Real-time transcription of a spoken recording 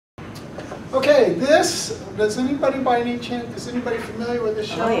Okay, does anybody by any chance, is anybody familiar with this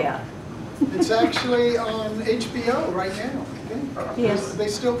show? Oh, yeah. It's actually on HBO right now, I think. Yes. Are they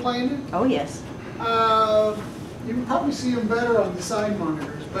still playing it? Oh, yes. You can probably see them better on the side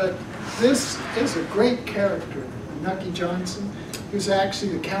monitors, but this is a great character, Nucky Johnson, who's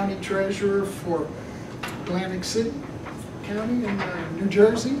actually the county treasurer for Atlantic City County in New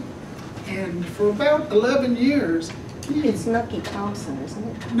Jersey. And for about 11 years, It's Nucky Thompson, isn't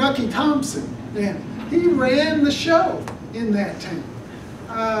it? Nucky Thompson, yeah. He ran the show in that town.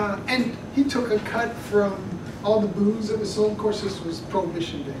 And he took a cut from all the booze that was sold. Of course, this was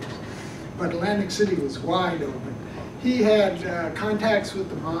Prohibition days. But Atlantic City was wide open. He had contacts with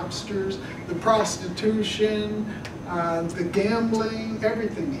the mobsters, the prostitution, the gambling,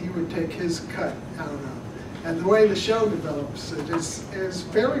 everything. He would take his cut out of. And the way the show develops, it is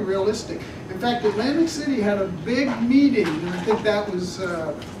very realistic. In fact, Atlantic City had a big meeting, and I think that was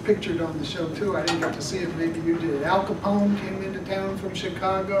pictured on the show too. I didn't get to see it, maybe you did. Al Capone came into town from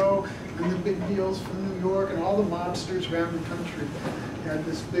Chicago, and the big deals from New York, and all the mobsters around the country had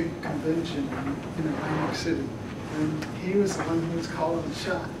this big convention in Atlantic City. And he was the one who was calling the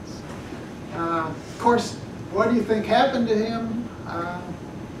shots. Of course, what do you think happened to him?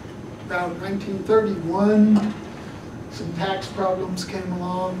 About 1931, some tax problems came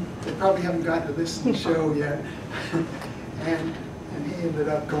along. They probably haven't gotten to this in the show yet. and he ended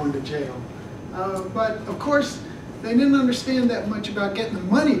up going to jail. But of course, they didn't understand that much about getting the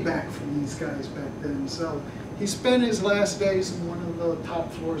money back from these guys back then. So he spent his last days in one of the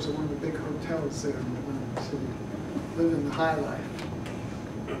top floors of one of the big hotels there in Atlantic City, living the high life.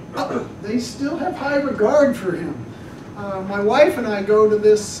 But they still have high regard for him. My wife and I go to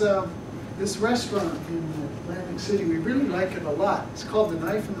this restaurant in Atlantic City. We really like it a lot. It's called The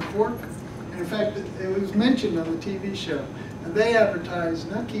Knife and the Fork. And in fact, it was mentioned on the TV show. And they advertised,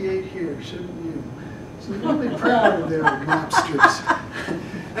 Nucky ate here, shouldn't you? So we're really proud of their lobsters.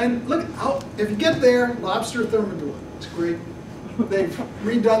 And look, if you get there, lobster thermidor. It's great. They've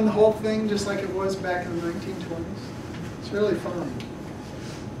redone the whole thing just like it was back in the 1920s. It's really fun.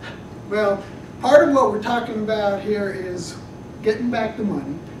 Well, part of what we're talking about here is getting back the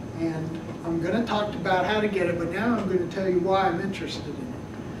money, and I'm going to talk about how to get it, but now I'm going to tell you why I'm interested in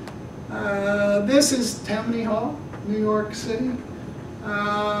it. This is Tammany Hall, New York City.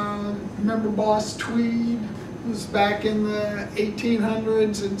 Remember Boss Tweed? He was back in the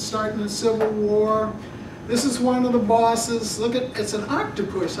 1800s and starting the Civil War. This is one of the bosses. Look at, it's an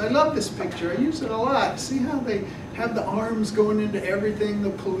octopus. I love this picture. I use it a lot. See how they have the arms going into everything, the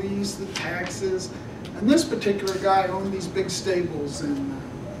police, the taxes. And this particular guy owned these big stables and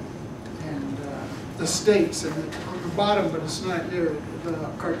the states. And on the bottom, but it's not here, the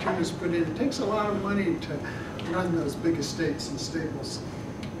cartoonist put in, it takes a lot of money to run those big estates and stables.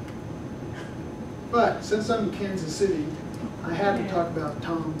 But since I'm in Kansas City, I had to talk about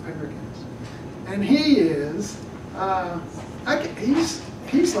Tom Pendergast. And he is,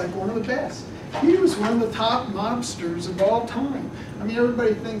 he's like one of the best. He was one of the top mobsters of all time. I mean,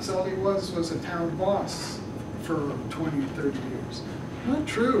 everybody thinks all he was a town boss for 20 or 30 years. Not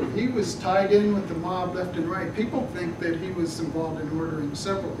true. He was tied in with the mob left and right. People think that he was involved in ordering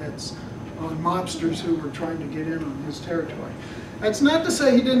several hits on mobsters who were trying to get in on his territory. That's not to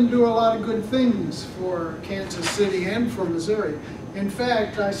say he didn't do a lot of good things for Kansas City and for Missouri. In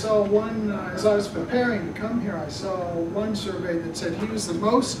fact, I saw one, as I was preparing to come here, I saw one survey that said he was the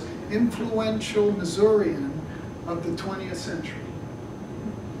most influential Missourian of the 20th century.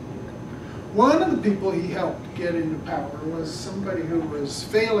 One of the people he helped get into power was somebody who was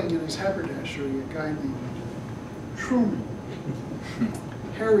failing in his haberdashery, a guy named Truman,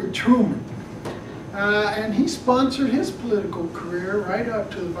 Harry Truman. And he sponsored his political career right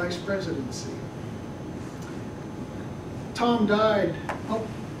up to the vice presidency. Tom died. Oh,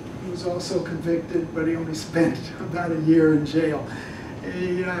 he was also convicted, but he only spent about a year in jail.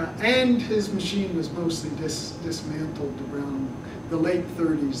 And his machine was mostly dismantled around the late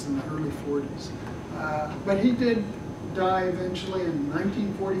 30s and the early 40s. But he did die eventually in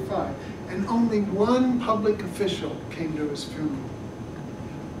 1945, and only one public official came to his funeral.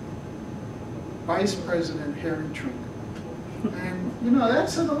 Vice President Harry Truman. And you know, that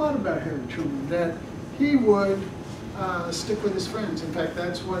said a lot about Harry Truman, that he would stick with his friends. In fact,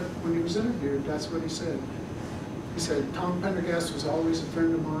 that's what, when he was interviewed, that's what he said. He said, Tom Pendergast was always a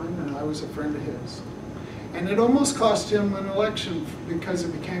friend of mine, and I was a friend of his. And it almost cost him an election because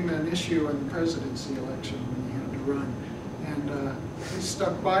it became an issue in the presidency election when he had to run. And he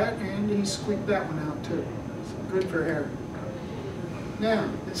stuck by it, and he squeaked that one out too. So good for Harry. Now,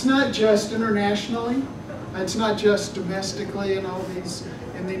 it's not just internationally, it's not just domestically in all these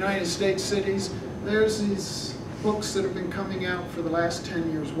in the United States cities. There's these books that have been coming out for the last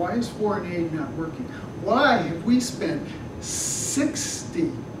 10 years. Why is foreign aid not working? Why have we spent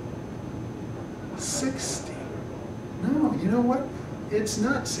 60? No, you know what? It's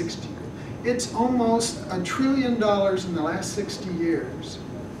not 60. It's almost $1 trillion in the last 60 years.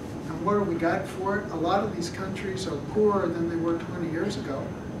 And what have we got for it? A lot of these countries are poorer than they were 20 years ago.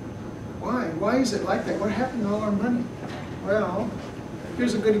 Why? Why is it like that? What happened to all our money? Well,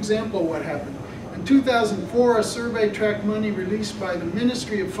 here's a good example of what happened. In 2004, a survey tracked money released by the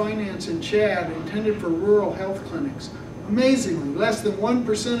Ministry of Finance in Chad intended for rural health clinics. Amazingly, less than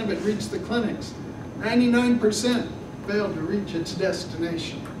 1% of it reached the clinics. 99% failed to reach its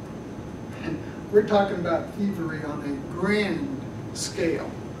destination. And we're talking about thievery on a grand scale.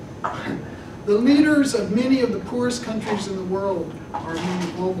 The leaders of many of the poorest countries in the world are among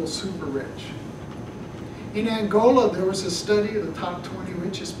the global super rich. In Angola, there was a study of the top 20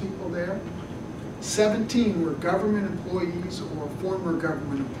 richest people there. 17 were government employees or former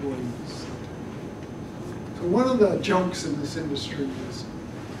government employees. So one of the jokes in this industry is,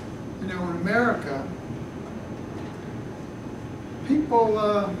 you know, in America,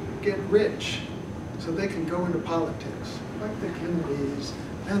 people get rich so they can go into politics, like the Kennedys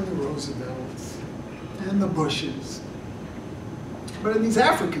and the Roosevelts and the Bushes. But in these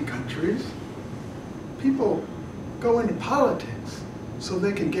African countries, people go into politics so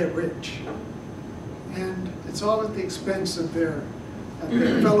they can get rich. And it's all at the expense of their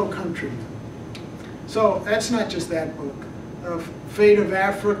fellow countrymen. So that's not just that book. Fate of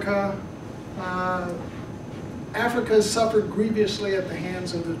Africa. Africa has suffered grievously at the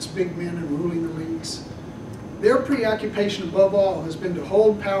hands of its big men and ruling elites. Their preoccupation above all has been to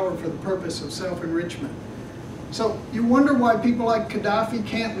hold power for the purpose of self-enrichment. So you wonder why people like Gaddafi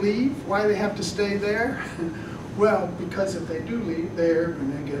can't leave, why they have to stay there? Well, because if they do leave, they're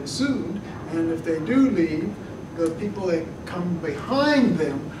going to get sued. And if they do leave, the people that come behind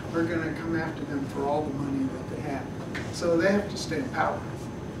them are going to come after them for all the money that they have. So they have to stay in power.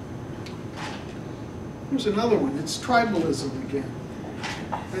 Here's another one. It's tribalism again.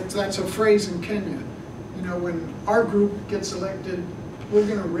 That's a phrase in Kenya. You know, when our group gets elected, we're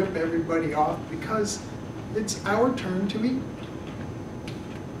going to rip everybody off because it's our turn to eat.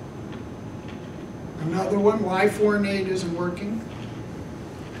 Another one, why foreign aid isn't working.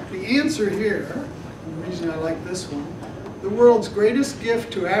 The answer here, and the reason I like this one, the world's greatest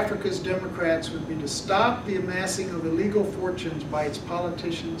gift to Africa's Democrats would be to stop the amassing of illegal fortunes by its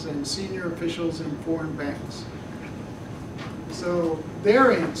politicians and senior officials in foreign banks. So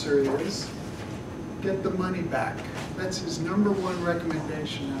their answer is, get the money back. That's his #1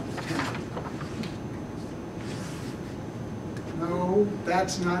 recommendation out of 10. No,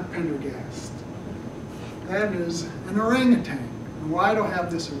 that's not Pendergast. That is an orangutan. And why do I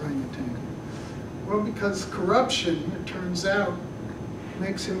have this orangutan? Well, because corruption, it turns out,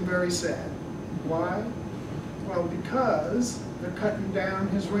 makes him very sad. Why? Well, because they're cutting down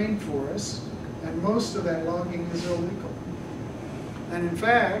his rainforests, and most of that logging is illegal. And in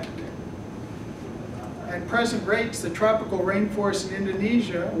fact, at present rates, the tropical rainforests in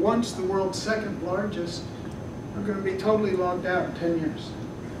Indonesia, once the world's second largest, are going to be totally logged out in 10 years.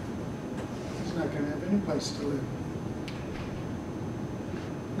 He's not going to have any place to live.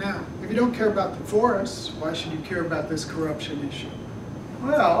 Now, if you don't care about the forests, why should you care about this corruption issue?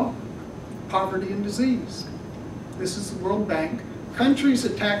 Well, poverty and disease. This is the World Bank. Countries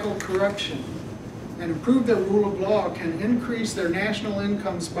that tackle corruption and improve their rule of law can increase their national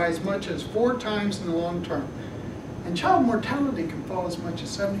incomes by as much as 4 times in the long term. And child mortality can fall as much as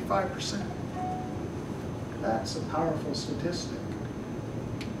 75%. That's a powerful statistic.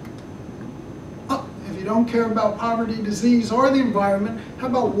 If you don't care about poverty, disease, or the environment, how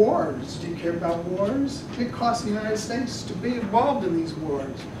about wars? Do you care about wars? It costs the United States to be involved in these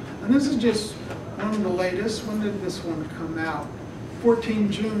wars. And this is just one of the latest. When did this one come out? 14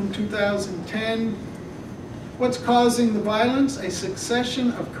 June 2010. What's causing the violence? A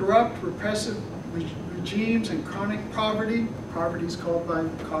succession of corrupt, repressive regimes and chronic poverty, poverty is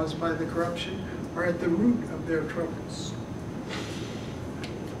caused by the corruption, are at the root of their troubles.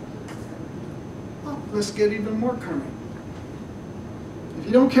 Let's get even more current. If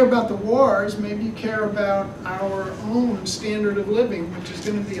you don't care about the wars, maybe you care about our own standard of living, which is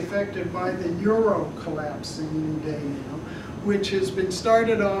going to be affected by the euro collapsing any day now, which has been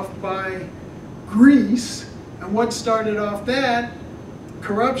started off by Greece. And what started off that?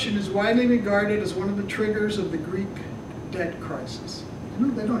 Corruption is widely regarded as one of the triggers of the Greek debt crisis. You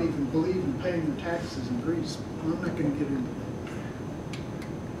know, they don't even believe in paying their taxes in Greece. I'm not going to get into that.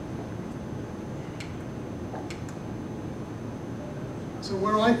 So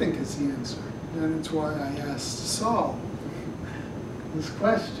what do I think is the answer? And it's why I asked Saul this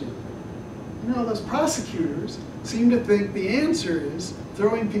question. You know, those prosecutors seem to think the answer is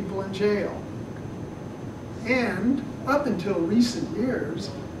throwing people in jail. And up until recent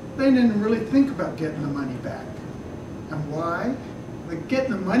years, they didn't really think about getting the money back. And why? Like,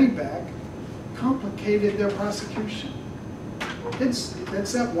 getting the money back complicated their prosecution. It's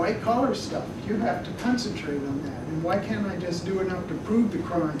that white collar stuff. You have to concentrate on that. And why can't I just do enough to prove the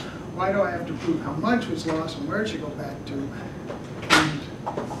crime? Why do I have to prove how much was lost and where it should go back to? And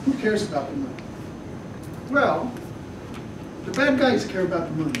who cares about the money? Well, the bad guys care about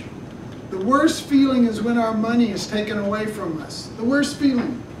the money. The worst feeling is when our money is taken away from us. The worst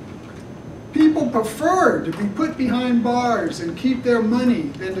feeling. People prefer to be put behind bars and keep their money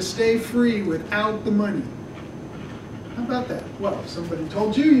than to stay free without the money. How about that? Well, if somebody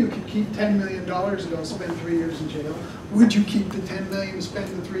told you you could keep $10 million and go spend 3 years in jail, would you keep the $10 million and spend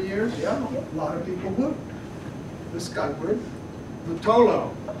the 3 years? Yeah, a lot of people would. This guy would.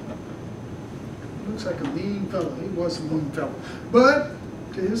 Matolo. Looks like a mean fellow. He was a mean fellow. But,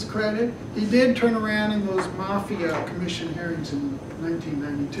 to his credit, he did turn around in those Mafia Commission hearings in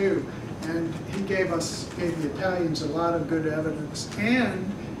 1992. And he gave the Italians a lot of good evidence. And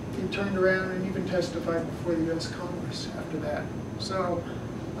he turned around and even testified before the U.S. Congress after that. So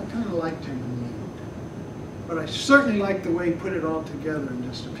I kind of liked him in the end. But I certainly liked the way he put it all together in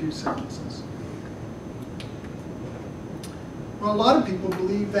just a few sentences. Well, a lot of people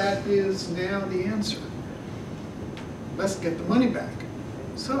believe that is now the answer. Let's get the money back.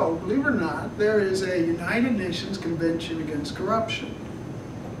 So, believe it or not, there is a United Nations Convention Against Corruption.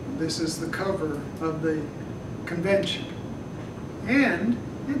 This is the cover of the convention. And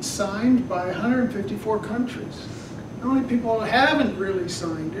it's signed by 154 countries. The only people who haven't really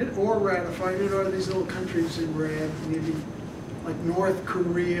signed it or ratified it are these little countries in red, maybe like North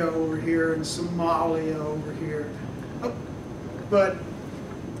Korea over here and Somalia over here. But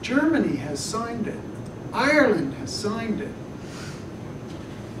Germany has signed it. Ireland has signed it.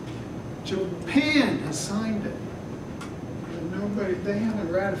 Japan has signed it. But they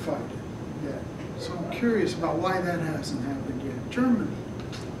haven't ratified it yet. So I'm curious about why that hasn't happened yet. Germany.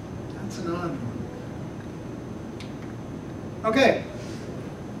 That's an odd one. Okay.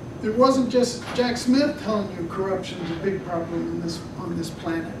 It wasn't just Jack Smith telling you corruption is a big problem on this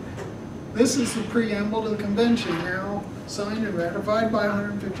planet. This is the preamble to the convention, now signed and ratified by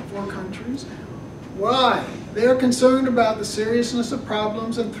 154 countries. Why? They're concerned about the seriousness of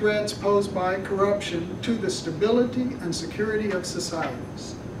problems and threats posed by corruption to the stability and security of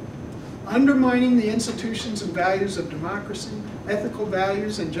societies, undermining the institutions and values of democracy, ethical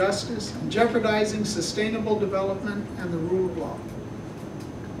values and justice, and jeopardizing sustainable development and the rule of law.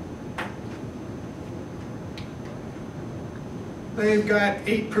 They've got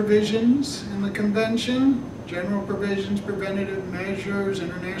 8 provisions in the convention: general provisions, preventative measures,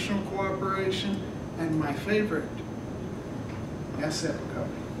 international cooperation, and my favorite, asset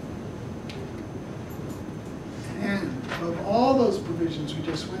recovery. And of all those provisions we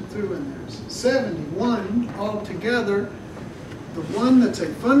just went through, and there's 71 altogether, the one that's a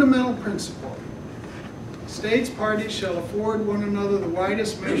fundamental principle: states parties shall afford one another the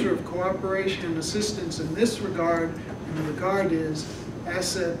widest measure of cooperation and assistance in this regard, and the regard is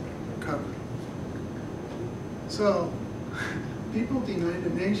asset recovery. So, people at the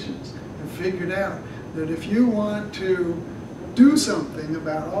United Nations have figured out that if you want to do something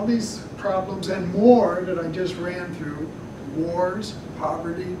about all these problems and more that I just ran through, wars,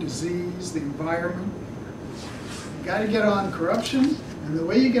 poverty, disease, the environment, you got to get on corruption. And the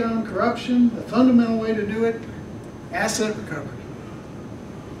way you get on corruption, the fundamental way to do it, asset recovery.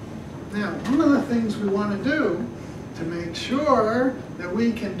 Now, one of the things we want to do to make sure that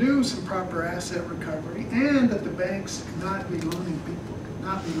we can do some proper asset recovery and that the banks not be loaning people,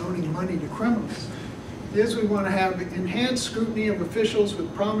 not be loaning money to criminals, is we want to have enhanced scrutiny of officials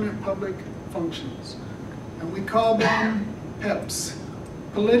with prominent public functions. And we call them PEPs,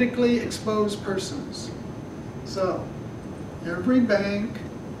 politically exposed persons. So, every bank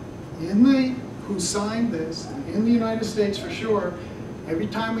who signed this, in the United States for sure, every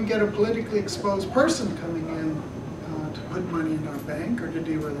time we get a politically exposed person coming in to put money in our bank or to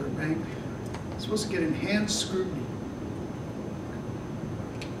deal with our bank, it's supposed to get enhanced scrutiny.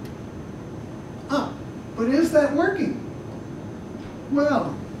 But is that working?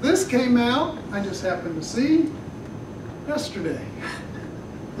 Well, this came out, I just happened to see, yesterday,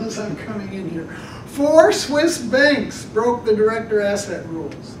 as I'm coming in here. 4 Swiss banks broke the director asset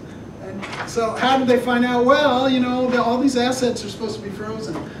rules. And so how did they find out? Well, you know, all these assets are supposed to be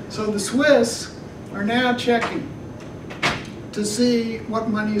frozen. So the Swiss are now checking to see what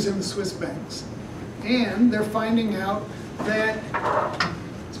money is in the Swiss banks. And they're finding out that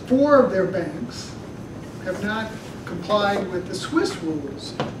 4 of their banks have not complied with the Swiss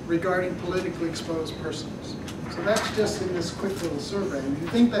rules regarding politically exposed persons. So that's just in this quick little survey. And if you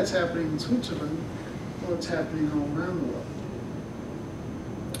think that's happening in Switzerland, well, it's happening all around the world.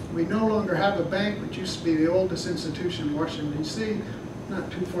 We no longer have a bank which used to be the oldest institution in Washington, D.C., not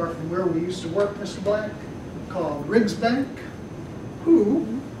too far from where we used to work, Mr. Black, called Riggs Bank,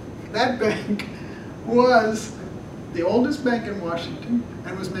 who, that bank was the oldest bank in Washington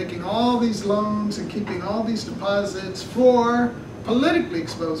and was making all these loans and keeping all these deposits for politically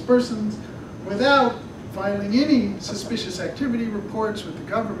exposed persons without filing any suspicious activity reports with the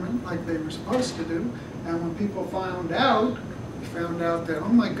government like they were supposed to do. And when people found out, they found out that, oh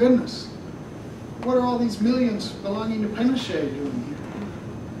my goodness, what are all these millions belonging to Pinochet doing here?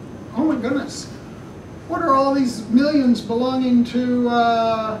 Oh my goodness, what are all these millions belonging to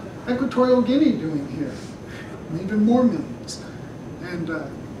Equatorial Guinea doing here? And even more millions. And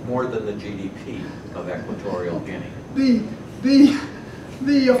more than the GDP of Equatorial Guinea.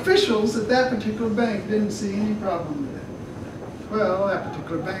 The officials at that particular bank didn't see any problem with it. Well, that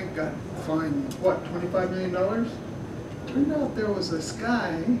particular bank got fined, what, $25 million? Turned out there was this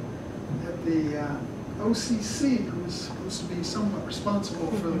guy at the OCC who was supposed to be somewhat responsible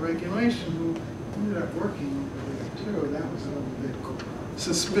for the regulation who ended up working over there too. That was a little bit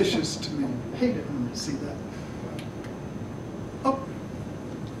suspicious to me. Hate it when I see that. Oh.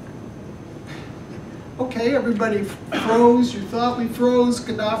 Okay, everybody froze. You thought we froze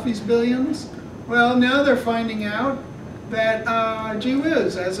Gaddafi's billions? Well, now they're finding out that, gee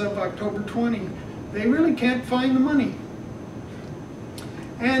whiz, as of October 20, they really can't find the money.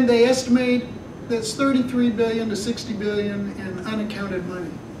 And they estimate that's 33 billion to 60 billion in unaccounted money.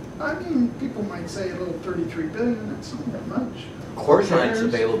 I mean, people might say a little 33 billion, that's not that much. Corsign's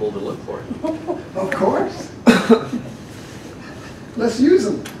available to look for it. Of course. Let's use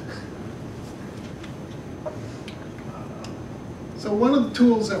them. So one of the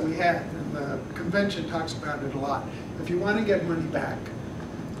tools that we have, and the convention talks about it a lot, if you want to get money back,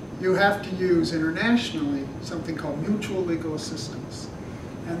 you have to use internationally something called mutual legal assistance.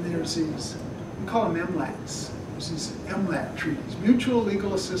 And there's these, we call them MLATs. There's these MLAT treaties, mutual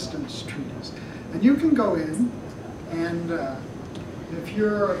legal assistance treaties. And you can go in and if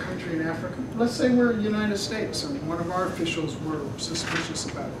you're a country in Africa, let's say we're the United States and one of our officials were suspicious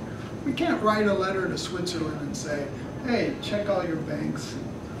about it. We can't write a letter to Switzerland and say, hey, check all your banks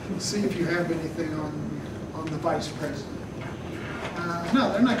and see if you have anything on the vice president.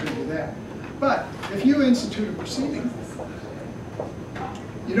 No, they're not going to do that. But if you institute a proceeding,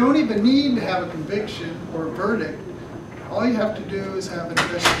 you don't even need to have a conviction or a verdict. All you have to do is have an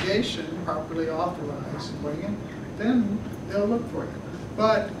investigation properly authorized, then they'll look for you.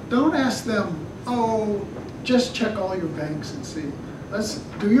 But don't ask them, oh, just check all your banks and see. Let's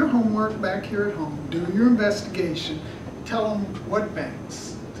do your homework back here at home, do your investigation, tell them what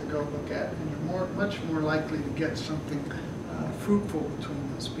banks to go look at, and you're much more likely to get something fruitful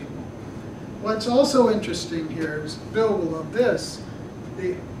between those people. What's also interesting here is, Bill will love this,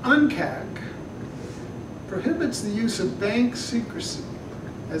 the UNCAC prohibits the use of bank secrecy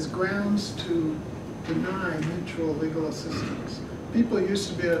as grounds to deny mutual legal assistance. People used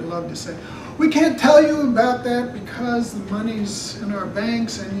to be love to say, we can't tell you about that because the money's in our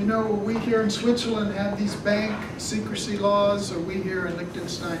banks, and you know, we here in Switzerland have these bank secrecy laws, or we here in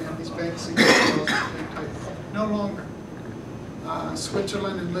Liechtenstein have these bank secrecy laws. No longer.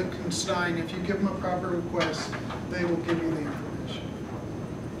 Switzerland and Liechtenstein, if you give them a proper request, they will give you the information.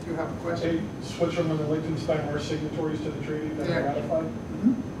 Do you have a question? Hey, Switzerland and Liechtenstein are signatories to the treaty that are ratified?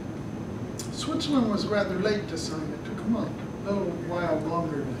 Mm-hmm. Switzerland was rather late to sign it. It took them a little while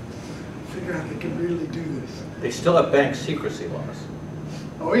longer to figure out they could really do this. They still have bank secrecy laws.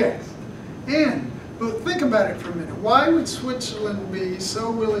 Oh yes. But think about it for a minute. Why would Switzerland be so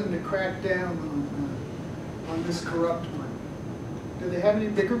willing to crack down on this corrupt money? Do they have any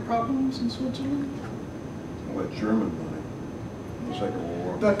bigger problems in Switzerland? Well, that German money in the Second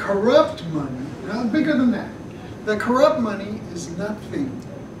World War. The corrupt money, no, bigger than that. The corrupt money is nothing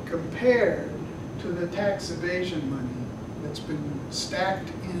compared to the tax evasion money that's been stacked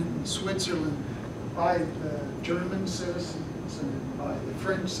in Switzerland by the German citizens and by the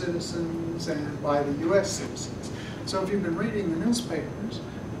French citizens and by the US citizens. So if you've been reading the newspapers,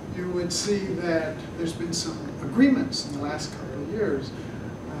 you would see that there's been some agreements in the last couple of years.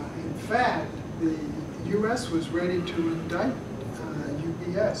 In fact, the US was ready to indict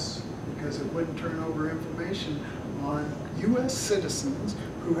UBS because it wouldn't turn over information on US citizens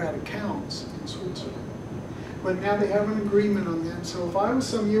who had accounts in Switzerland. But now they have an agreement on that. So if I was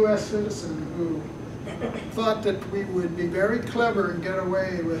some U.S. citizen who thought that we would be very clever and get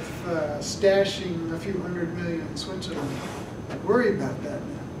away with stashing a few $100 million in Switzerland, I'd worry about that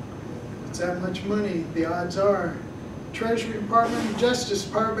now. It's that much money, the odds are Treasury Department and Justice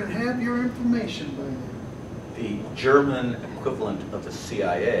Department have your information by now. The German equivalent of the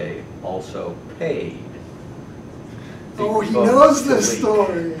CIA also paid. Oh, he knows the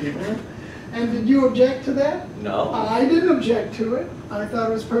story. And did you object to that? No. I didn't object to it. I thought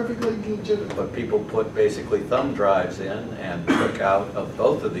it was perfectly legitimate. But people put basically thumb drives in and took out of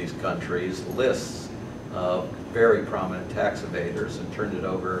both of these countries lists of very prominent tax evaders and turned it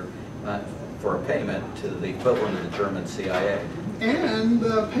over for a payment to the equivalent of the German CIA. And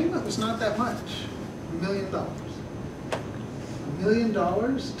the payment was not that much, $1 million. $1 million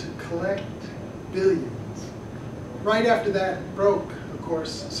to collect billions. Right after that broke, of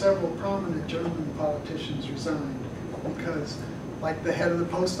course, several prominent German politicians resigned because, like the head of the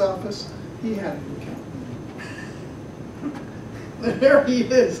post office, he had an account. And there he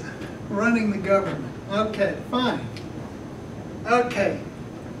is, running the government. Okay, fine. Okay.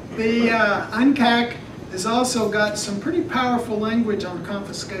 The UNCAC has also got some pretty powerful language on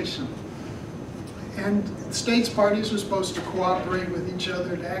confiscation. And states parties are supposed to cooperate with each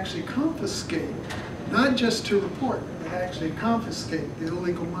other to actually confiscate, not just to report, but actually confiscate the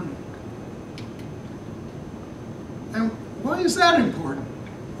illegal money. And why is that important?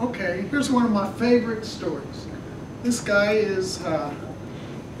 Okay, here's one of my favorite stories. This guy is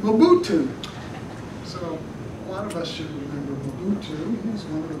Mobutu. So a lot of us should remember Mobutu. He's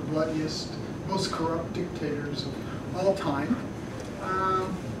one of the bloodiest, most corrupt dictators of all time.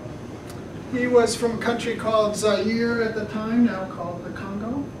 He was from a country called Zaire at the time, now called the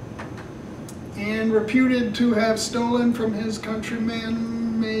Congo, and reputed to have stolen from his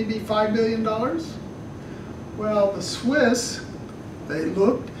countrymen maybe $5 billion. Well, the Swiss, they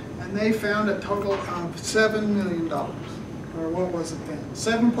looked and they found a total of $7 million. Or what was it then?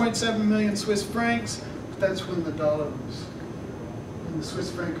 7.7 million Swiss francs. That's when the dollar was, when the Swiss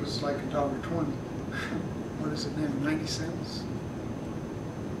franc was like $1.20. What is it now, 90 cents?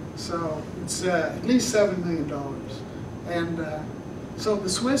 So it's at least $7 million. And so the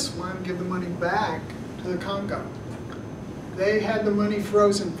Swiss wanted to give the money back to the Congo. They had the money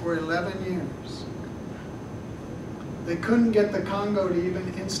frozen for 11 years. They couldn't get the Congo to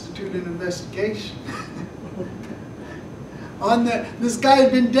even institute an investigation. On this guy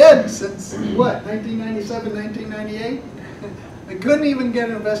had been dead since, what, 1997, 1998? They couldn't even get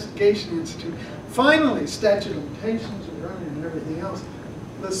an investigation institute. Finally, statute of limitations were running and everything else.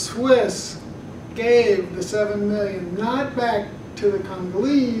 The Swiss gave the $7 million not back to the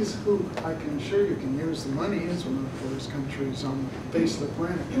Congolese, who I can assure you can use the money. It's one of the poorest countries on the face of the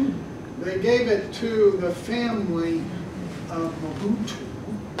planet. They gave it to the family of Mobutu,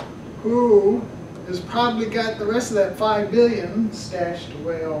 who has probably got the rest of that $5 billion stashed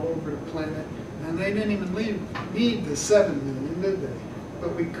away all over the planet, and they didn't even need the $7 million, did they?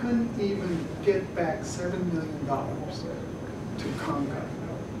 But we couldn't even get back $7 million to Congo.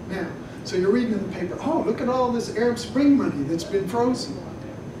 Now, so you're reading in the paper, oh, look at all this Arab Spring money that's been frozen.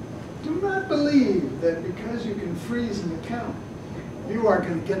 Do not believe that because you can freeze an account, you are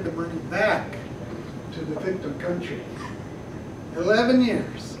going to get the money back to the victim country. 11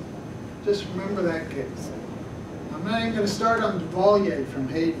 years. Just remember that case. I'm not even going to start on Duvalier from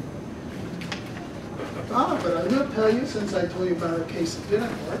Haiti. But I will tell you, since I told you about a case that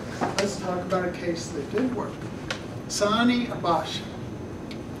didn't work, let's talk about a case that did work. Sani Abacha.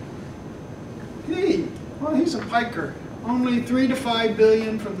 He's a piker. Only 3 to 5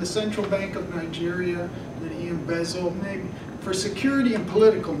 billion from the Central Bank of Nigeria that he embezzled, maybe for security and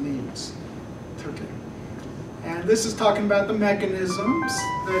political needs. Took it. And this is talking about the mechanisms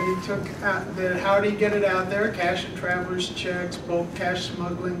that he took out, how did he get it out there? Cash and traveler's checks, bulk cash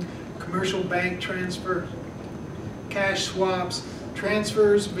smuggling, commercial bank transfer, cash swaps,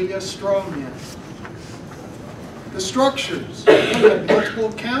 transfers via straw man. The structures, we have multiple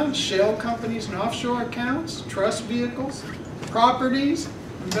accounts, shell companies and offshore accounts, trust vehicles, properties,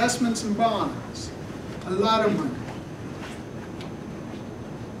 investments and bonds. A lot of money.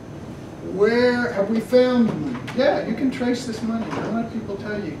 Where have we found the money? Yeah, you can trace this money. Don't let people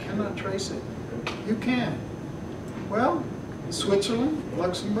tell you cannot trace it. You can. Well, Switzerland,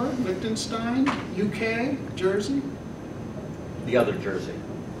 Luxembourg, Liechtenstein, UK, Jersey. The other Jersey.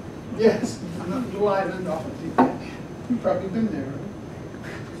 Yes, another little island off of the UK. You've probably been there,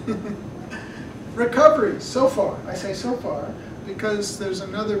 right? Recoveries, so far. I say so far because there's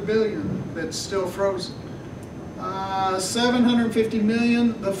another billion that's still frozen. $750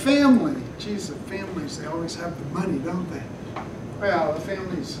 million. The family, geez, the families, they always have the money, don't they? Well, the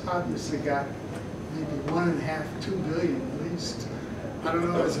families obviously got maybe 1.5, 2 billion at least. I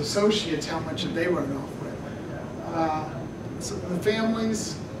don't know as associates how much did they run off with. So the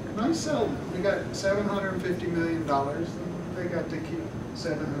families, nice settlement. We got $750 million. They got to keep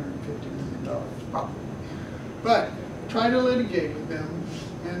 $750 million probably. But try to litigate with them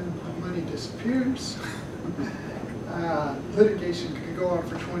and the money disappears. Litigation could go on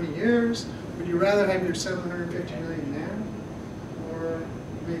for 20 years. Would you rather have your $750 million now? Or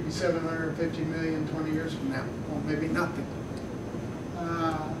maybe $750 million 20 years from now? Well, maybe nothing.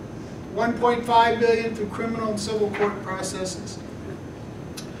 $1.5 billion through criminal and civil court processes.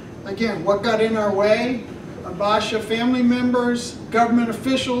 Again, what got in our way? Abasha family members, government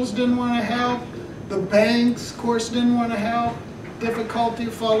officials didn't want to help. The banks, of course, didn't want to help. Difficulty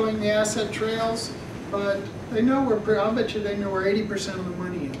following the asset trails. But they know where, I'll bet you they know where 80% of the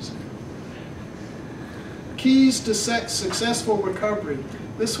money is. Keys to successful recovery.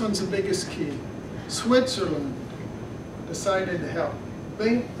 This one's the biggest key. Switzerland decided to help.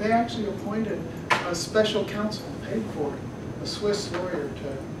 They actually appointed a special counsel, paid for it, a Swiss lawyer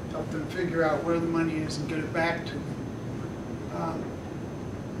to help them figure out where the money is and get it back to them.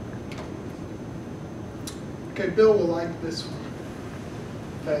 Okay, Bill will like this one.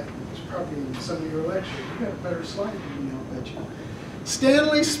 In fact, it's probably in some of your lectures. You got a better slide than me, I'll bet you.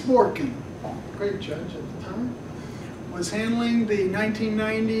 Stanley Sporkin, great judge at the time, was handling the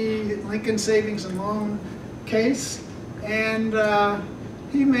 1990 Lincoln Savings and Loan case, and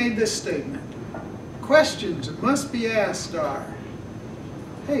he made this statement. Questions that must be asked are,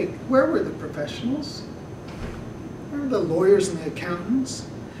 hey, where were the professionals? Where were the lawyers and the accountants?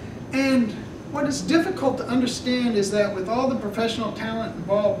 And what is difficult to understand is that with all the professional talent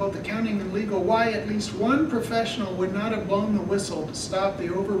involved, both accounting and legal, why at least one professional would not have blown the whistle to stop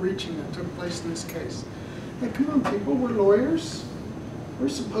the overreaching that took place in this case. Hey, come on, people, we're lawyers. We're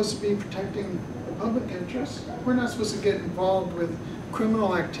supposed to be protecting the public interest. We're not supposed to get involved with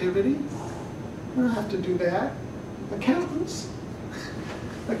criminal activity. We don't have to do that. Accountants.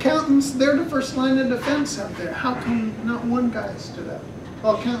 Accountants, they're the first line of defense out there. How come not one guy stood up?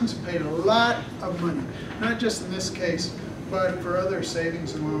 Well, accountants have paid a lot of money, not just in this case, but for other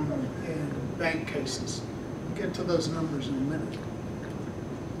savings and loan and bank cases. We'll get to those numbers in a minute.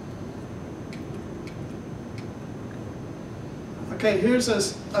 Okay, here's a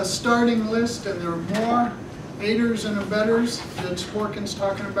starting list, and there are more aiders and abettors. Judge Sporkin's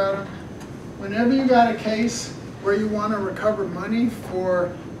talking about them. Whenever you got a case where you want to recover money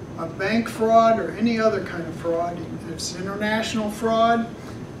for a bank fraud or any other kind of fraud, if it's international fraud,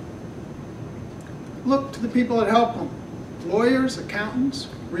 look to the people that help them. Lawyers, accountants,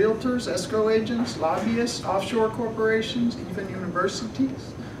 realtors, escrow agents, lobbyists, offshore corporations, even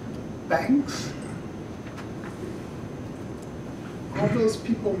universities, banks. All those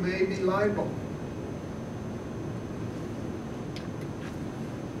people may be liable.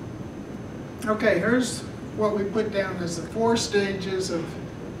 Okay, here's what we put down as the 4 stages of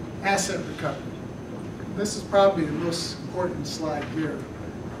asset recovery. This is probably the most important slide here.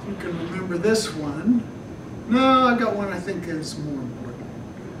 You can remember this one. No, I've got one I think is more important.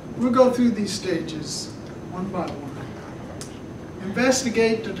 We'll go through these stages one by one.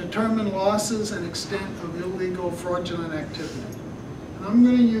 Investigate to determine losses and extent of illegal fraudulent activity. And I'm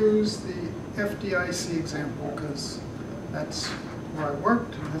going to use the FDIC example because that's where I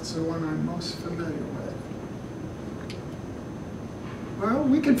worked and that's the one I'm most familiar with. Well,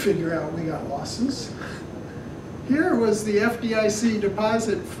 we can figure out we got losses. Here was the FDIC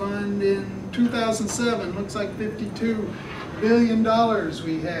deposit fund in 2007. Looks like $52 billion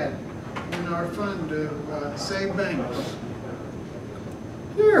we had in our fund to save banks.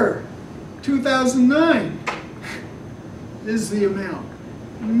 Here, 2009 is the amount.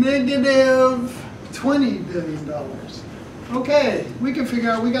 Negative $20 billion. Okay, we can figure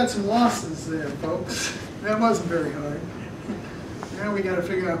out we got some losses there, folks. That wasn't very hard. Now we got to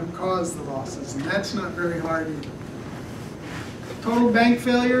figure out who caused the losses, and that's not very hard either. Total bank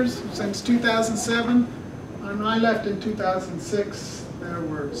failures since 2007. When I left in 2006, there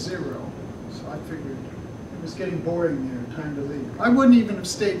were 0. So I figured it was getting boring there, time to leave. I wouldn't even have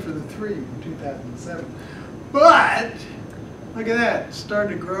stayed for the 3 in 2007. But, look at that, it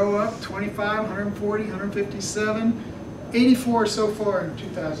started to grow up, 25, 140, 157, 84 so far in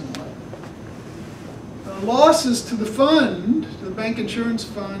 2011. Losses to the fund, to the bank insurance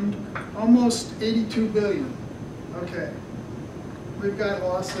fund, almost 82 billion. Okay, we've got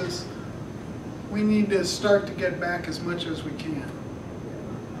losses. We need to start to get back as much as we can.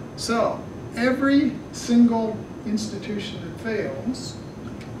 So, every single institution that fails,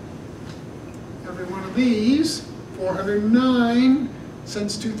 every one of these, 409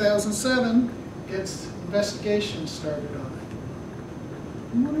 since 2007, gets investigations started on it.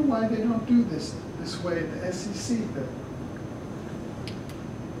 I wonder why they don't do this way, the SEC does.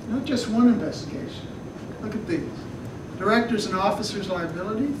 Not just one investigation. Look at these. Directors and officers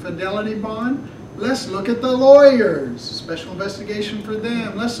liability, fidelity bond. Let's look at the lawyers, special investigation for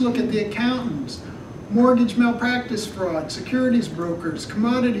them. Let's look at the accountants, mortgage malpractice fraud, securities brokers,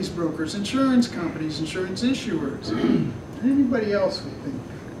 commodities brokers, insurance companies, insurance issuers. And anybody else we think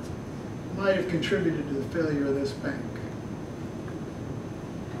might have contributed to the failure of this bank.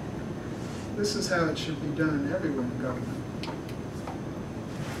 This is how it should be done everywhere in government.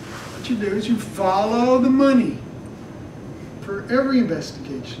 What you do is you follow the money for every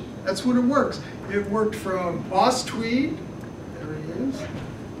investigation. That's what it works. It worked from Boss Tweed, there he is,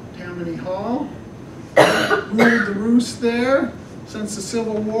 Tammany Hall, ruled the roost there since the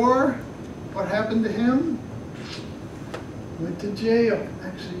Civil War. What happened to him? Went to jail.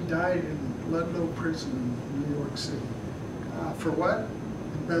 Actually died in Ludlow Prison in New York City. For what?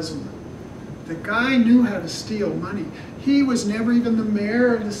 Embezzlement. The guy knew how to steal money. He was never even the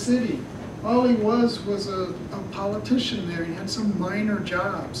mayor of the city. All he was a politician there. He had some minor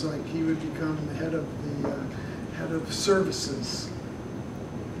jobs, like he would become the head of services.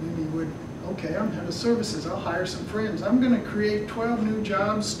 And he would, okay, I'm head of services. I'll hire some friends. I'm going to create 12 new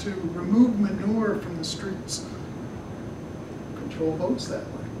jobs to remove manure from the streets. Control votes that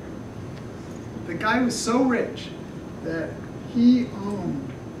way. The guy was so rich that he owned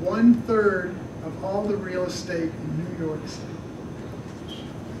 1/3 of all the real estate in New York City.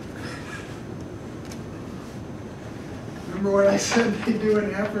 Remember what I said they do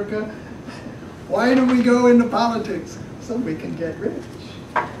in Africa? Why do we go into politics? So we can get rich.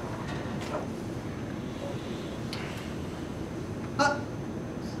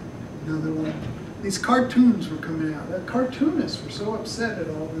 Another one. These cartoons were coming out. The cartoonists were so upset at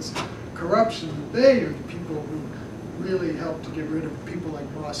all this corruption that they are the people who really helped to get rid of people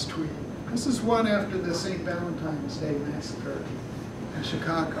like Boss Tweed. This is one after the St. Valentine's Day massacre in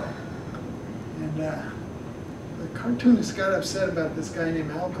Chicago. And the cartoonists got upset about this guy named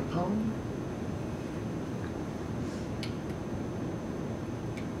Al Capone.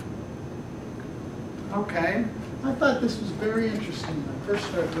 Okay, I thought this was very interesting when I first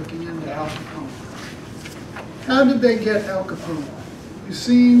started looking into Al Capone. How did they get Al Capone? You've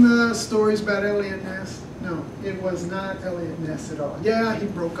seen the stories about Elliot Ness? No, it was not Elliot Ness at all. Yeah, he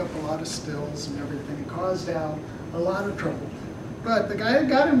broke up a lot of stills and everything. He caused Al a lot of trouble. But the guy that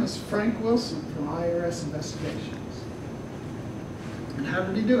got him was Frank Wilson from IRS Investigations. And how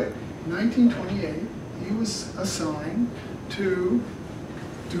did he do it? In 1928, he was assigned to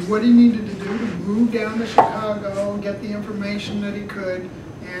do what he needed to do to move down to Chicago and get the information that he could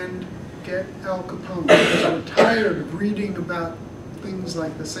and get Al Capone. Because we're tired of reading about things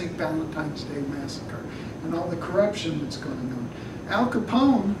like the St. Valentine's Day massacre and all the corruption that's going on. Al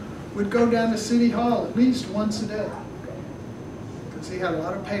Capone would go down to City Hall at least once a day because he had a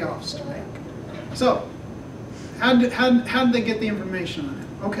lot of payoffs to make. So, how did they get the information on it?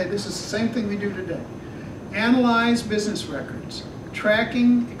 Okay, this is the same thing we do today. Analyze business records,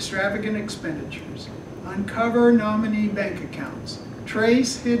 tracking extravagant expenditures, uncover nominee bank accounts,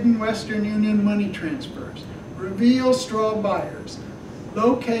 trace hidden Western Union money transfers, reveal straw buyers,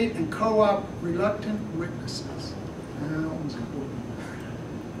 locate and co-opt reluctant witnesses. That was important.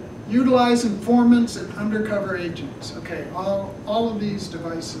 Utilize informants and undercover agents. Okay, all of these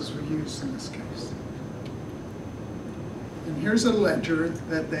devices were used in this case. And here's a ledger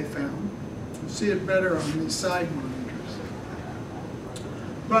that they found. You see it better on these side monitors.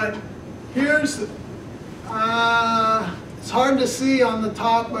 But here's, it's hard to see on the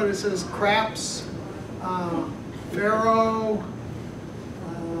top, but it says craps, Faro,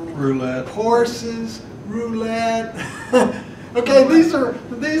 Roulette. Horses, roulette. Okay, these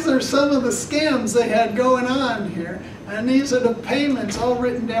are some of the scams they had going on here, and these are the payments all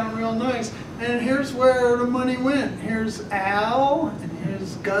written down real nice. And here's where the money went. Here's Al, and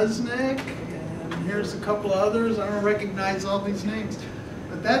here's Guznick, and here's a couple others. I don't recognize all these names,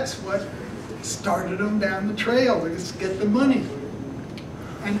 but that's what started them down the trail to just get the money.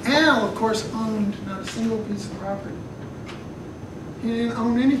 And Al, of course, owned not a single piece of property. He didn't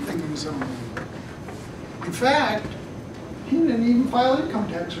own anything of his own. In fact, he didn't even file income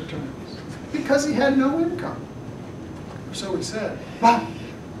tax returns because he had no income. Or so he said. But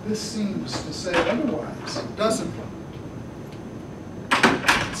this seems to say otherwise, doesn't it?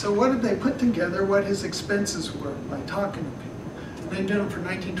 So what did they put together what his expenses were by talking to people? And they did them for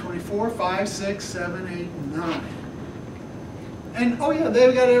 1924, 5, 6, 7, 8, and 9. And oh yeah,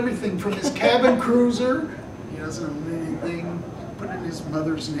 they've got everything from his cabin cruiser. He doesn't own anything. Put in his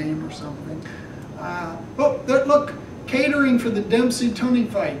mother's name or something. Look, catering for the Dempsey-Tony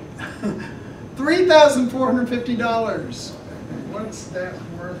fight. $3,450. What's that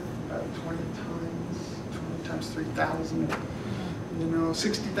worth? About 20 times 3,000. You know,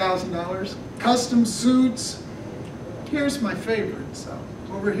 $60,000. Custom suits. Here's my favorite, so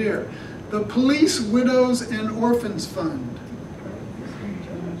over here. The Police, Widows, and Orphans Fund.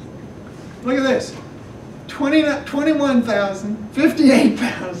 Look at this. 21,000,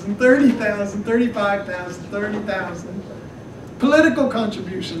 58,000, 30,000, 35,000, 30,000. Political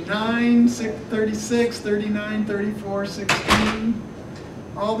contribution, 9, 6, 36, 39, 34, 16.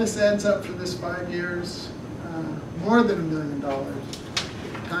 All this adds up for this 5 years, more than $1 million.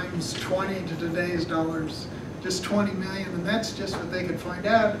 Times 20 to today's dollars, just 20 million, and that's just what they could find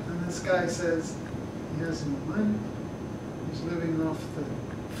out. And this guy says he has no money. He's living off the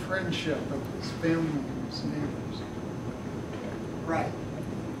friendship of his family and his neighbors. Right.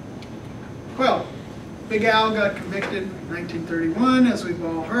 Well, Big Al got convicted in 1931, as we've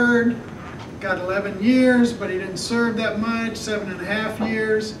all heard. Got 11 years, but he didn't serve that much, 7.5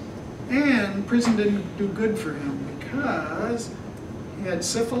 years. And prison didn't do good for him because he had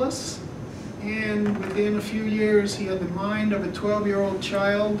syphilis, and within a few years he had the mind of a 12-year-old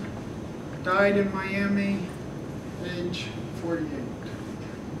child, died in Miami, age 48.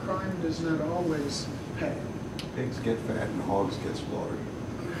 Crime does not always pay. Pigs get fat and hogs get slaughtered.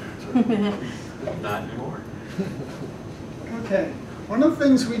 Not anymore. Okay, one of the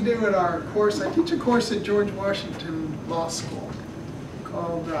things we do at our course, I teach a course at George Washington Law School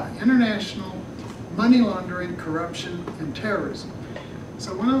called International Money Laundering, Corruption, and Terrorism.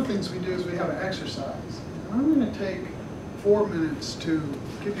 So one of the things we do is we have an exercise. And I'm going to take 4 minutes to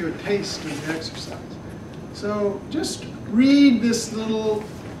give you a taste of the exercise. So just read this little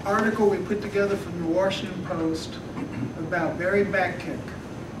article we put together from the Washington Post about Barry back kick.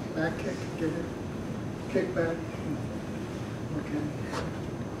 Back kick, get it? Kick back? Okay.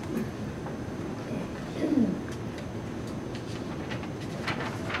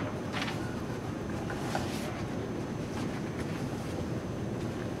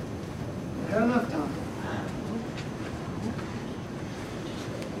 Had enough time.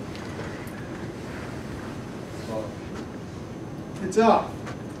 It's off.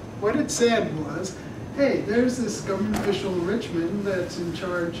 What it said was, hey, there's this government official in Richmond that's in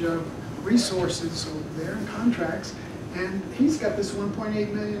charge of resources over there and contracts, and he's got this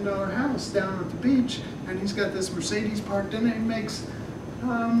 $1.8 million house down at the beach, and he's got this Mercedes parked in it, and he makes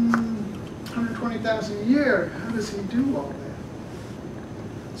 $120,000 a year. How does he do all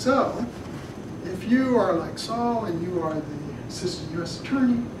that? So, if you are like Saul and you are the assistant U.S.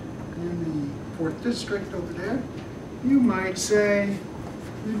 attorney in the 4th district over there, you might say,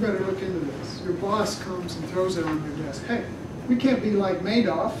 you better look into this. Your boss comes and throws it on your desk. Hey, we can't be like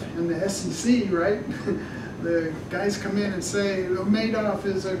Madoff and the SEC, right? The guys come in and say, oh, Madoff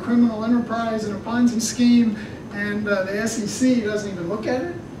is a criminal enterprise and a Ponzi scheme, and the SEC doesn't even look at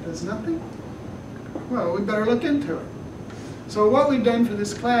it, does nothing. Well, we better look into it. So what we've done for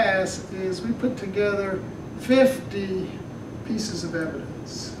this class is we put together 50 pieces of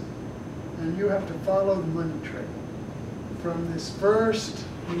evidence, and you have to follow the money trail from this first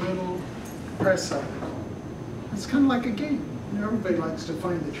little press article. It's kind of like a game. You know, everybody likes to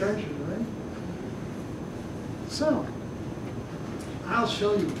find the treasure, right? So, I'll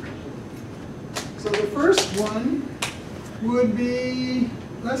show you. So the first one would be,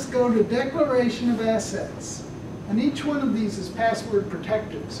 let's go to Declaration of Assets. And each one of these is password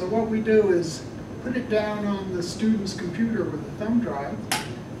protected. So what we do is put it down on the student's computer with a thumb drive.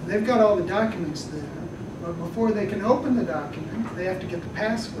 They've got all the documents there. But before they can open the document, they have to get the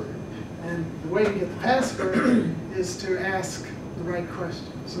password. And the way to get the password is to ask the right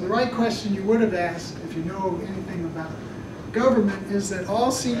question. So the right question you would have asked, if you know anything about government, is that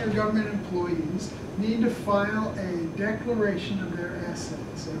all senior government employees need to file a declaration of their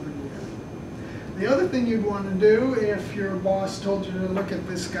assets every year. The other thing you'd want to do if your boss told you to look at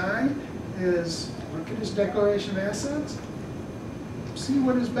this guy is look at his declaration of assets, see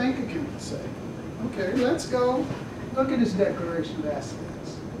what his bank accounts say. Okay, let's go look at his declaration of assets.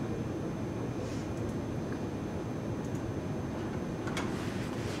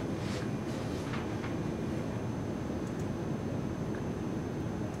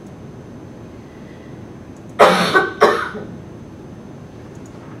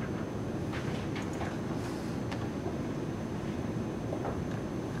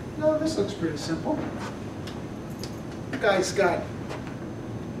 No, this looks pretty simple. The guy's got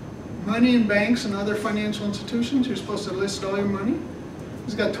money in banks and other financial institutions. You're supposed to list all your money.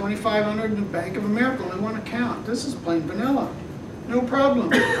 He's got $2,500 in the Bank of America in one account. This is plain vanilla. No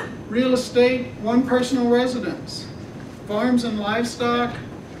problem. Real estate, one personal residence. Farms and livestock,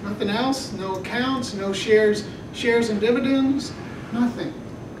 nothing else. No accounts, no shares and dividends, nothing.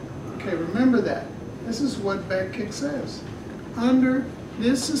 Okay, remember that. This is what Beck says.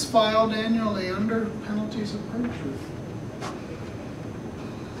 This is filed annually under penalties of perjury.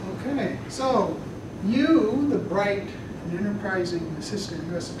 Okay, so you, the bright and enterprising assistant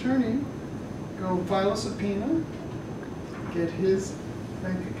U.S. attorney, go file a subpoena, get his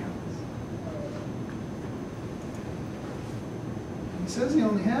bank accounts. He says he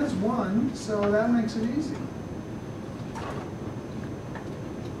only has one, so that makes it easy.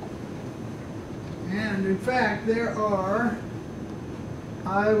 And in fact, there are,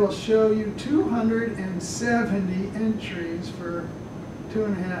 I will show you 270 entries for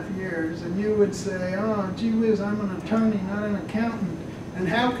 2.5 years, and you would say, oh, gee whiz, I'm an attorney, not an accountant, and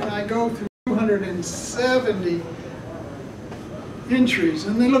how can I go through 270 entries?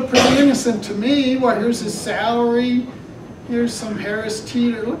 And they look pretty innocent to me. Well, here's his salary, here's some Harris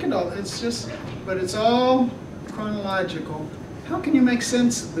Teeter, look at all, it's just, but it's all chronological. How can you make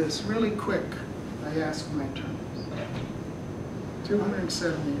sense of this really quick? I ask my attorneys.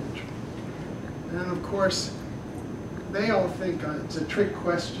 270 entries. And of course, they all think it's a trick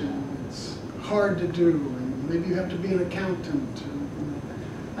question, it's hard to do, and maybe you have to be an accountant. And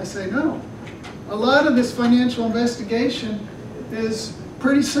I say, no. A lot of this financial investigation is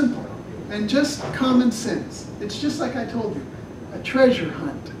pretty simple and just common sense. It's just like I told you, a treasure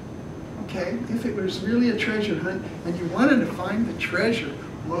hunt. Okay, if it was really a treasure hunt and you wanted to find the treasure,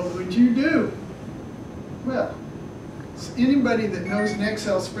 what would you do? Well, anybody that knows an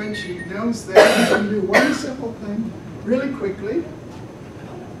Excel spreadsheet knows that you can do one simple thing really quickly,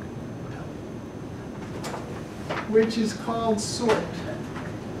 which is called sort.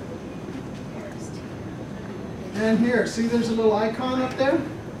 And here, see there's a little icon up there? In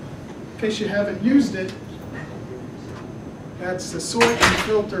case you haven't used it, that's the sort and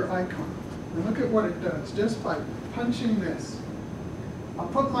filter icon. And look at what it does, just by punching this. I'll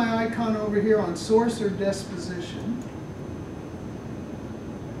put my icon over here on source or disposition.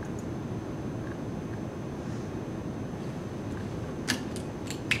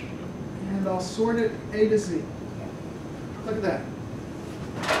 And I'll sort it A to Z. Look at that.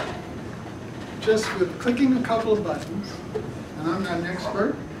 Just with clicking a couple of buttons, and I'm not an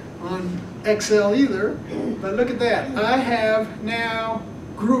expert on Excel either, but look at that. I have now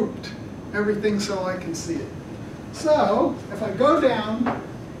grouped everything so I can see it. So, if I go down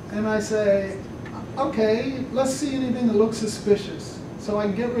and I say, okay, let's see anything that looks suspicious, so I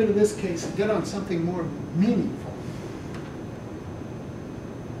can get rid of this case and get on something more meaningful.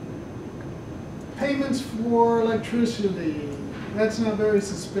 Payments for electricity, that's not very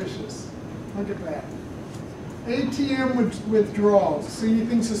suspicious. Look at that. ATM withdrawals, see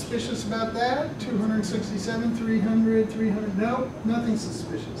anything suspicious about that? 267, 300, 300, nope, nothing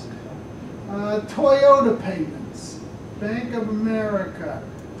suspicious. Toyota payments, Bank of America,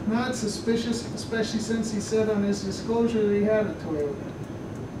 not suspicious, especially since he said on his disclosure that he had a Toyota.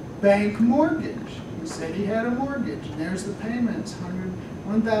 Bank mortgage, he said he had a mortgage, and there's the payments,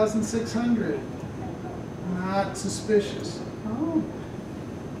 1,600, not suspicious. Oh,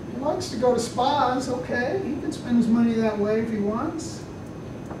 he likes to go to spas, okay, he can spend his money that way if he wants.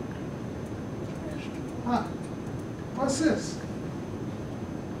 What's this?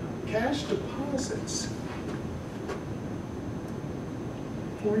 Cash deposits,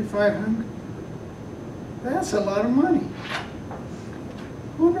 4,500. That's a lot of money.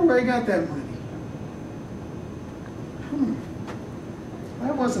 I wonder where he got that money.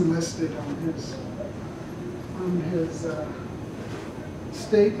 That wasn't listed on his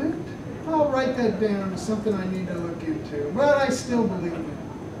statement. I'll write that down as something I need to look into. But I still believe it.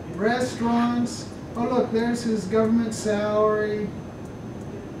 Restaurants. Oh look, there's his government salary.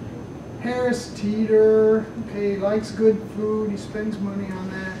 Harris Teeter, okay, he likes good food, he spends money on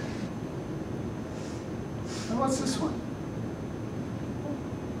that. Now what's this one?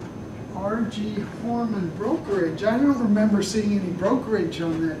 R.G. Horman Brokerage. I don't remember seeing any brokerage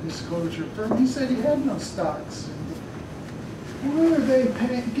on that disclosure firm. He said he had no stocks. Why are they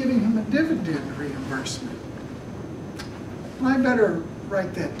giving him a dividend reimbursement? I better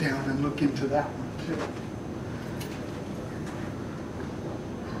write that down and look into that one too.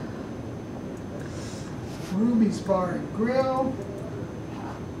 Ruby's Bar and Grill.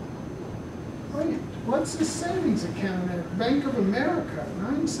 Wait, what's the savings account at Bank of America?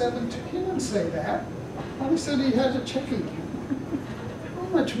 972. He didn't say that. Well, he said he had a checking account. How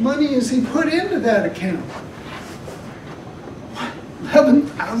much money has he put into that account?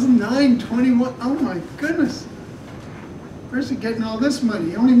 11,921. Oh my goodness. Where's he getting all this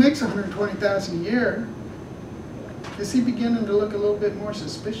money? He only makes $120,000 a year. Is he beginning to look a little bit more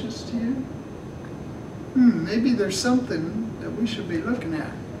suspicious to you? Maybe there's something that we should be looking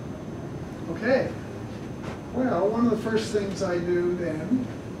at. Okay. Well, one of the first things I do then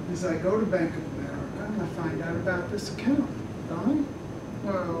is I go to Bank of America and I find out about this account, don't I?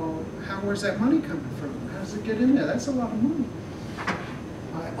 Well, where's that money coming from? How does it get in there? That's a lot of money.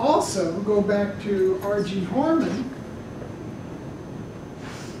 I also go back to R.G. Horman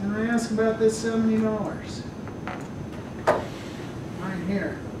and I ask about this $70. Right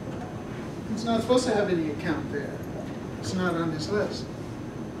here. He's not supposed to have any account there. It's not on his list.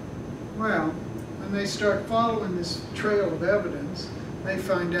 Well, when they start following this trail of evidence, they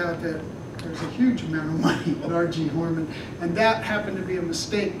find out that there's a huge amount of money with R.G. Horman, and that happened to be a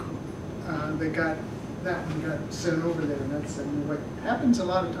mistake. That one got sent over there, and that's what happens a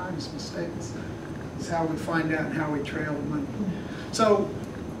lot of times. Mistakes is how we find out and how we trail the money. So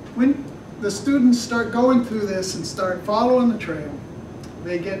when the students start going through this and start following the trail,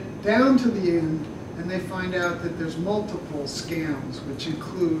 they get down to the end and they find out that there's multiple scams, which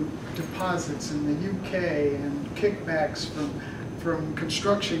include deposits in the UK and kickbacks from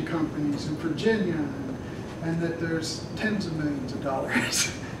construction companies in Virginia, and that there's tens of millions of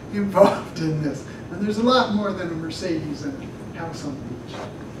dollars involved in this. And there's a lot more than a Mercedes and a house on the beach.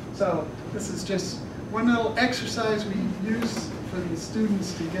 So this is just one little exercise we use for the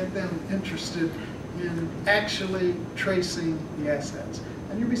students to get them interested in actually tracing the assets.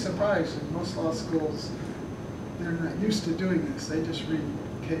 And you'd be surprised, in most law schools, they're not used to doing this. They just read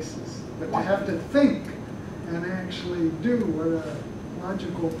cases. But to have to think and actually do what a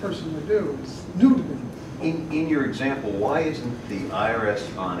logical person would do is new to them. In your example, why isn't the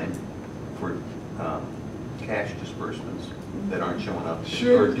IRS on it for cash disbursements that aren't showing up,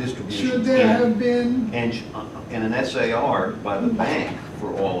 or distributions? Should there have been? And an SAR by the bank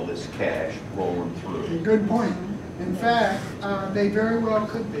for all of this cash rolling through? A good point. In fact, they very well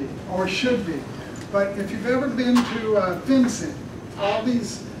could be, or should be. But if you've ever been to FinCEN, all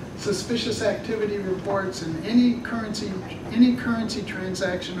these suspicious activity reports and any currency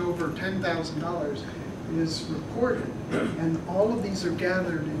transaction over $10,000 is reported, and all of these are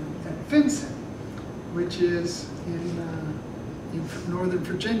gathered at FinCEN, which is in Northern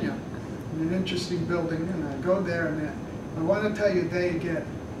Virginia, in an interesting building. And I go there, and I want to tell you, they get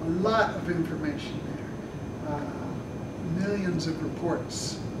a lot of information there, millions of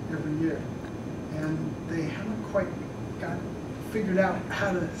reports every year, and they haven't quite got figured out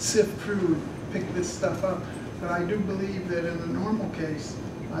how to sift through and pick this stuff up. But I do believe that in a normal case,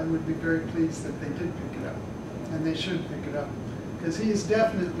 I would be very pleased that they did pick it up, and they should pick it up, because he is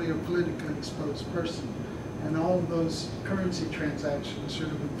definitely a politically exposed person, and all of those currency transactions should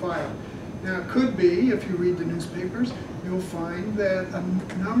have been filed. Now, it could be, if you read the newspapers, you'll find that a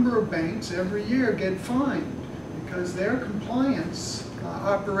number of banks every year get fined because their compliance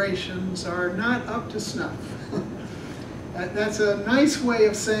operations are not up to snuff. That's a nice way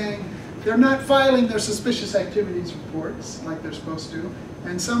of saying they're not filing their suspicious activities reports like they're supposed to,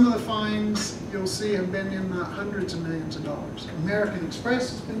 and some of the fines you'll see have been in the hundreds of millions of dollars. American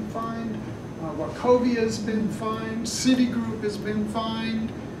Express has been fined, Wachovia has been fined, Citigroup has been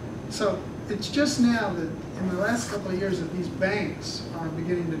fined. So it's just now that in the last couple of years that these banks are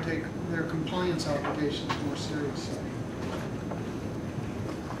beginning to take their compliance obligations more seriously.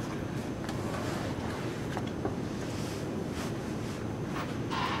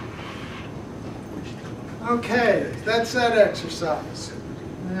 Okay, that's that exercise.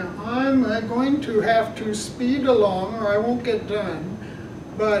 Now I'm going to have to speed along or I won't get done,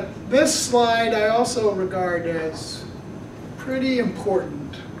 but this slide I also regard as pretty important.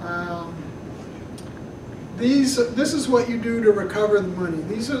 This is what you do to recover the money.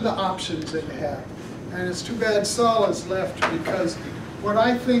 These are the options that you have. And it's too bad Saul is left, because what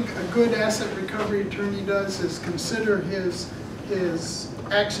I think a good asset recovery attorney does is consider his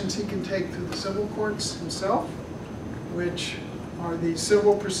actions he can take through the civil courts himself, which are the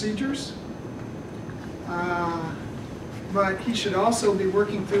civil procedures. But he should also be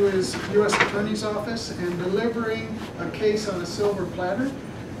working through his U.S. Attorney's Office and delivering a case on a silver platter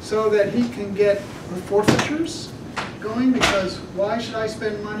so that he can get the forfeitures going, because why should I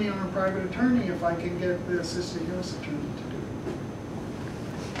spend money on a private attorney if I can get the assistant U.S. attorney to do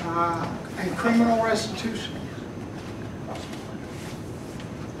it? And criminal restitution.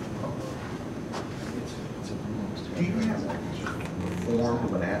 Do you have form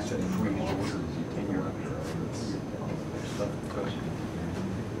of an asset freeze order in your stuff?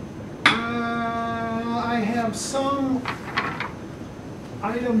 I have some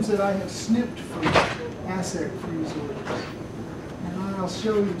items that I have snipped from asset freeze orders, and I'll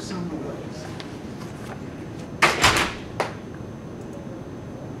show you some of those.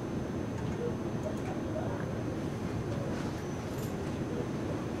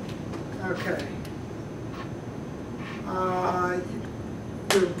 Okay.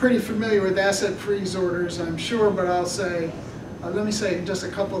 You're pretty familiar with asset freeze orders, I'm sure, but I'll say, let me say just a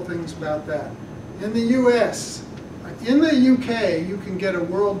couple of things about that. In the US, in the UK, you can get a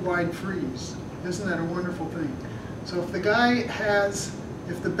worldwide freeze. Isn't that a wonderful thing? So if the guy has,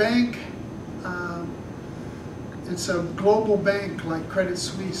 if the bank, it's a global bank like Credit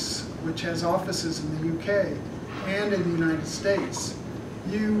Suisse, which has offices in the UK and in the United States,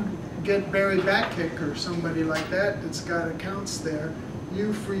 you get Barry Backick or somebody like that that's got accounts there,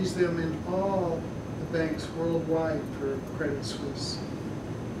 you freeze them in all the banks worldwide for Credit Suisse.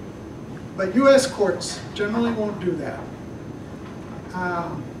 But US courts generally won't do that.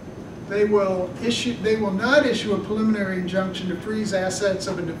 They will not issue a preliminary injunction to freeze assets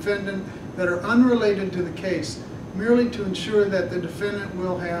of a defendant that are unrelated to the case, merely to ensure that the defendant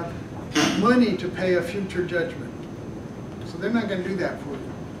will have money to pay a future judgment. So they're not going to do that for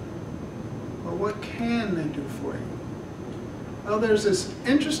you. But what can they do for you? Well, there's this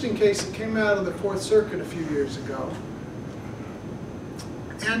interesting case that came out of the Fourth Circuit a few years ago.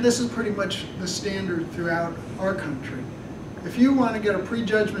 And this is pretty much the standard throughout our country. If you want to get a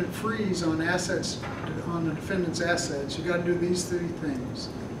prejudgment freeze on assets, on the defendant's assets, you got to do these three things.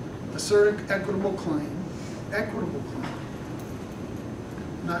 Assert an equitable claim,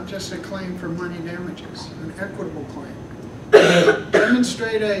 not just a claim for money damages, an equitable claim.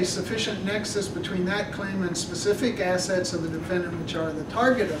 Demonstrate a sufficient nexus between that claim and specific assets of the defendant which are the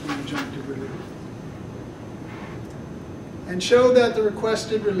target of the injunctive relief. And show that the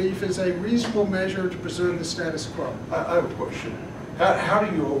requested relief is a reasonable measure to preserve the status quo. I have a question. How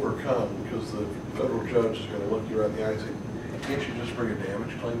do you overcome, because the federal judge is going to look you right in the eye and say, can't you just bring a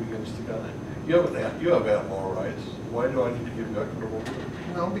damage claim against the guy? You have outlaw rights. Why do I need to give you equitable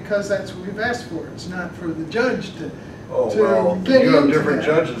relief? Well, because that's what we've asked for. It's not for the judge to get you have different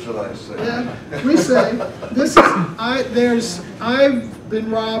judges than I say. Yeah, we say, this is, I've been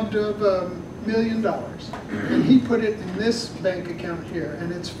robbed of $1 million, and he put it in this bank account here,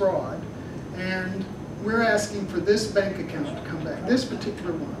 and it's fraud, and we're asking for this bank account to come back, this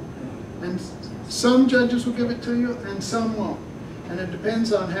particular one. And some judges will give it to you, and some won't. And it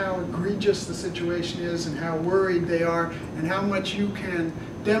depends on how egregious the situation is, and how worried they are, and how much you can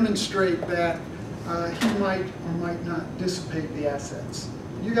demonstrate that he might or might not dissipate the assets.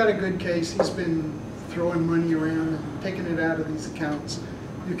 You got a good case, he's been throwing money around and taking it out of these accounts,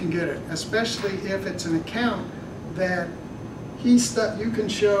 you can get it. Especially if it's an account that you can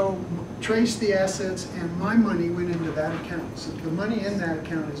show, trace the assets, and my money went into that account. So the money in that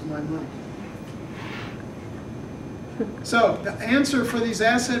account is my money. So the answer for these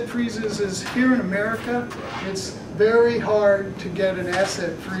asset freezes is here in America, it's very hard to get an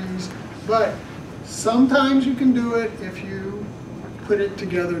asset freeze, but sometimes you can do it if you put it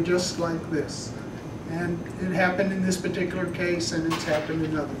together just like this. And it happened in this particular case, and it's happened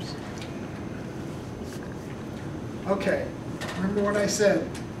in others. Okay, remember what I said.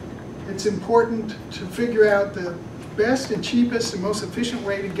 It's important to figure out the best and cheapest and most efficient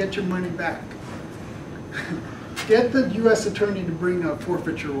way to get your money back. Get the U.S. attorney to bring a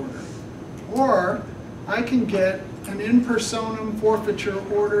forfeiture order. Or I can get an in personam forfeiture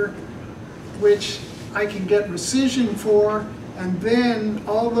order, which I can get rescission for, and then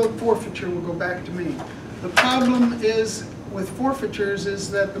all the forfeiture will go back to me. The problem is with forfeitures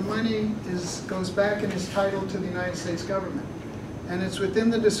is that the money goes back and is titled to the United States government. And it's within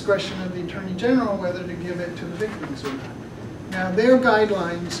the discretion of the Attorney General whether to give it to the victims or not. Now, their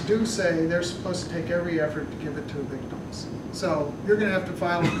guidelines do say they're supposed to take every effort to give it to the victims. So you're going to have to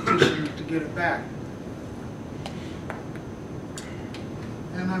file a petition to get it back.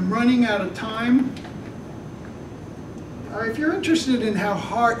 And I'm running out of time. If you're interested in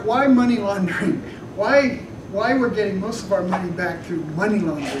why money laundering, why we're getting most of our money back through money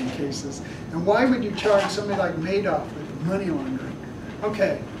laundering cases, and why would you charge somebody like Madoff with money laundering?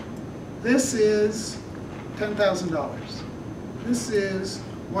 Okay, this is $10,000. This is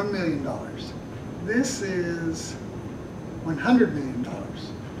 $1 million. This is $100 million.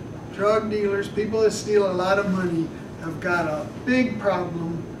 Drug dealers, people that steal a lot of money, have got a big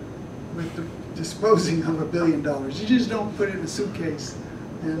problem with disposing of $1 billion. You just don't put it in a suitcase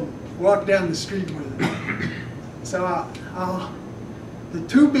and walk down the street with it. So The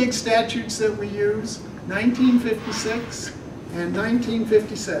two big statutes that we use, 1956 and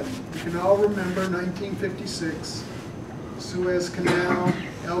 1957. You can all remember 1956, Suez Canal,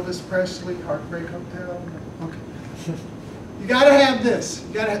 Elvis Presley, Heartbreak Hotel. Okay. You got to have this.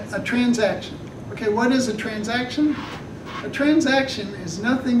 You got to have a transaction. Okay, what is a transaction? A transaction is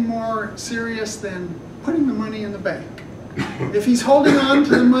nothing more serious than putting the money in the bank. If he's holding on to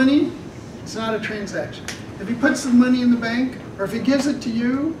the money, it's not a transaction. If he puts the money in the bank, or if he gives it to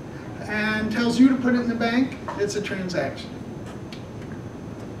you and tells you to put it in the bank, it's a transaction.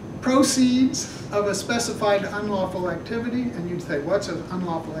 Proceeds of a specified unlawful activity, and you'd say, what's an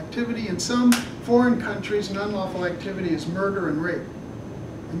unlawful activity? In some foreign countries, an unlawful activity is murder and rape.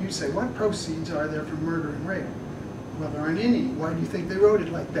 And you say, what proceeds are there from murder and rape? Well, there aren't any. Why do you think they wrote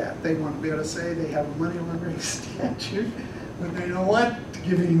it like that? They want to be able to say they have a money laundering statute, but they don't want to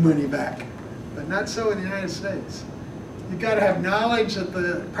give any money back. But not so in the United States. You've got to have knowledge that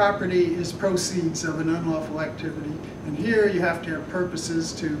the property is proceeds of an unlawful activity. And here you have to have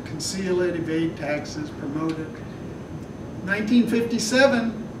purposes to conceal it, evade taxes, promote it.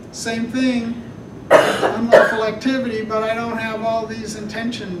 1957, same thing, unlawful activity, but I don't have all these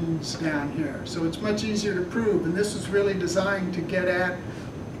intentions down here. So it's much easier to prove. And this was really designed to get at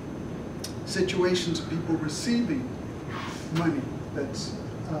situations of people receiving money that's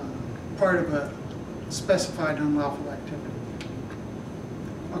part of a specified unlawful activity.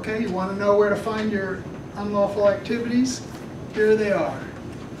 Okay, you want to know where to find your unlawful activities? Here they are.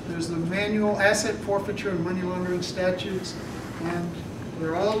 There's the manual asset forfeiture and money laundering statutes, and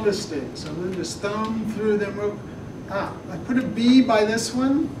they're all listed. So we'll just thumb through them. I put a B by this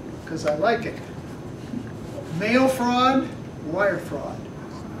one because I like it. Mail fraud, wire fraud.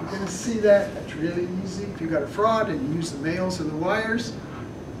 You're going to see that. That's really easy. If you've got a fraud and you use the mails or the wires,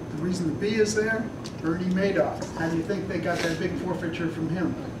 the reason the B is there, Bernie Madoff. How do you think they got that big forfeiture from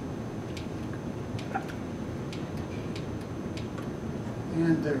him?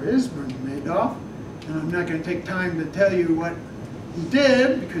 And there is Bernie Madoff. And I'm not going to take time to tell you what he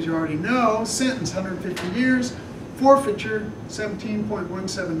did, because you already know. Sentence, 150 years. Forfeiture,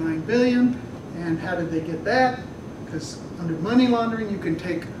 17.179 billion. And how did they get that? Because under money laundering, you can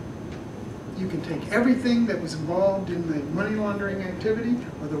take everything that was involved in the money laundering activity,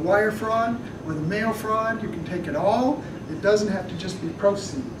 or the wire fraud, or the mail fraud. You can take it all. It doesn't have to just be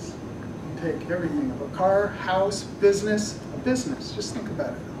proceeds. You can take everything of a car, house, business, a business. Just think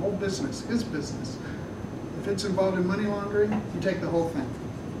about it. A whole business, his business. If it's involved in money laundering, you take the whole thing.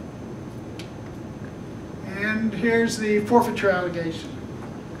 And here's the forfeiture allegation.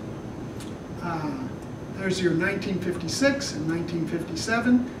 There's your 1956 and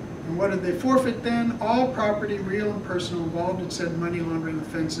 1957. And what did they forfeit then? All property, real and personal, involved in said money laundering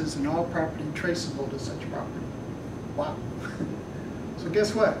offenses, and all property traceable to such property. Wow. So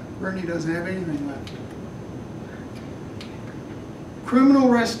guess what? Bernie doesn't have anything left. Criminal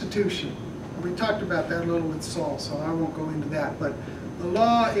restitution. We talked about that a little with Saul, so I won't go into that. But the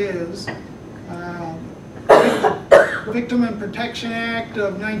law is Victim and Protection Act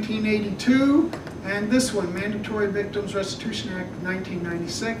of 1982. And this one, Mandatory Victims Restitution Act of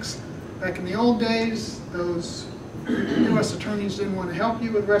 1996. Back in the old days, those U.S. attorneys didn't want to help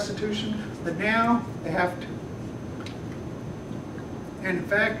you with restitution, but now they have to. And in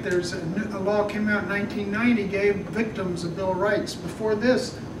fact, there's a law came out in 1990, gave victims a Bill of Rights. Before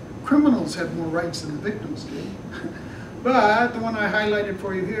this, criminals had more rights than the victims did. But the one I highlighted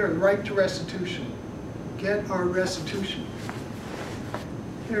for you here, the right to restitution. Get our restitution.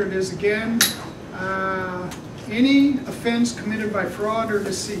 Here it is again. Any offense committed by fraud or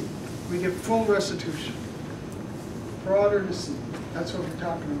deceit, we get full restitution. Fraud or deceit, that's what we're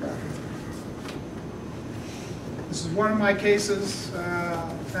talking about. This is one of my cases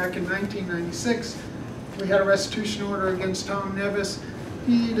back in 1996. We had a restitution order against Tom Nevis.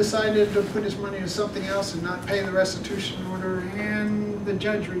 He decided to put his money to something else and not pay the restitution order, and the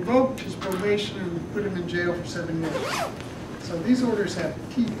judge revoked his probation and put him in jail for 7 years. So these orders have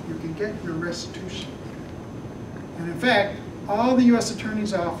teeth. You can get your restitution. And in fact, all the U.S.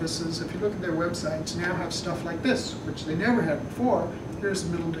 Attorney's offices, if you look at their websites, now have stuff like this, which they never had before. Here's the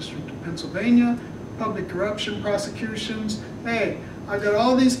Middle District of Pennsylvania, public corruption prosecutions. Hey, I've got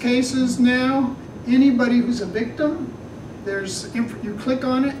all these cases now. Anybody who's a victim, you click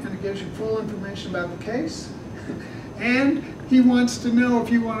on it and it gives you full information about the case. And he wants to know if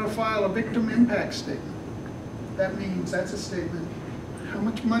you want to file a victim impact statement. That means that's a statement. How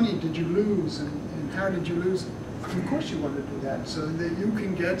much money did you lose and how did you lose it? And of course you want to do that so that you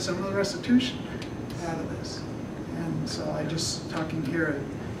can get some of the restitution out of this. And so I just talking here,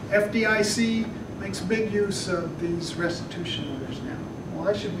 FDIC makes big use of these restitution orders now.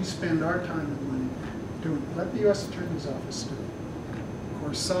 Why should we spend our time and money doing it? Let the U.S. Attorney's Office do it. Of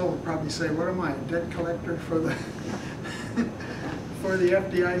course, Saul would probably say, what am I, a debt collector for the for the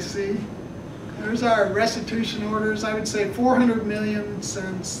FDIC? There's our restitution orders. I would say 400 million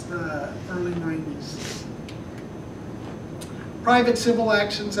since the early 90s. Private civil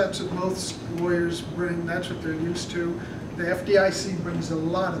actions, that's what most lawyers bring. That's what they're used to. The FDIC brings a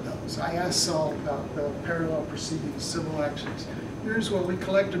lot of those. I asked Saul about the parallel proceedings, civil actions. Here's what we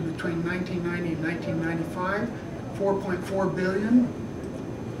collected between 1990 and 1995, 4.4 billion.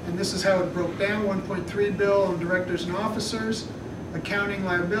 And this is how it broke down, 1.3 bill on directors and officers, accounting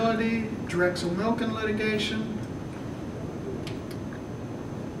liability, Drexel Milken litigation.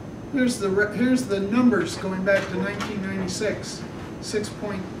 Here's the numbers going back to 1996,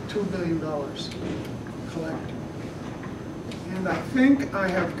 $6.2 billion collected. And I think I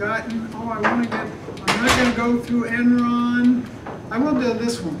have gotten, I'm not going to go through Enron. I will do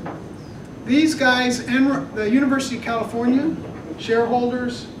this one. These guys, the University of California,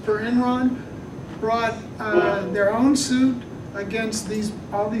 shareholders for Enron, brought their own suit against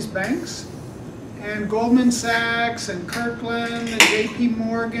all these banks. And Goldman Sachs and Kirkland and JP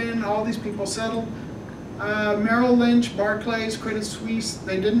Morgan, all these people settled. Merrill Lynch, Barclays, Credit Suisse,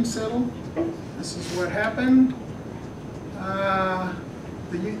 they didn't settle. This is what happened.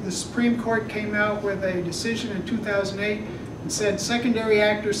 The Supreme Court came out with a decision in 2008 and said secondary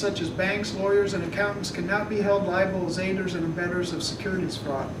actors such as banks, lawyers, and accountants cannot be held liable as aiders and abettors of securities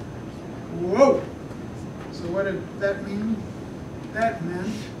fraud. Whoa! So what did that mean? That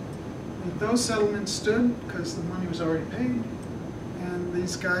meant that those settlements stood because the money was already paid, and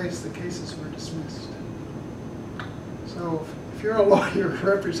these guys, the cases were dismissed. So if you're a lawyer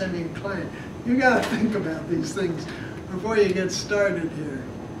representing a client, you got to think about these things before you get started here.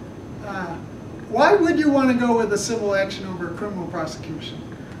 Why would you want to go with a civil action over a criminal prosecution?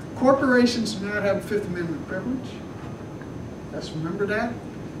 Corporations do not have Fifth Amendment privilege. Let's remember that.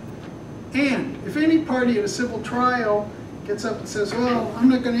 And if any party at a civil trial gets up and says, well, I'm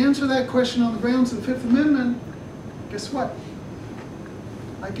not going to answer that question on the grounds of the Fifth Amendment, guess what?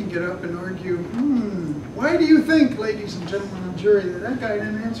 I can get up and argue, why do you think, ladies and gentlemen of the jury, that that guy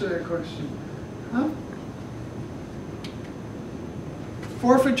didn't answer that question? Huh?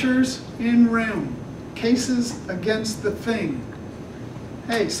 Forfeitures in rem, cases against the thing.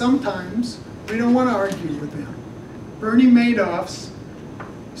 Hey, sometimes we don't want to argue with them. Bernie Madoff's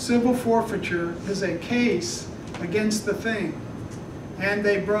civil forfeiture is a case against the thing. And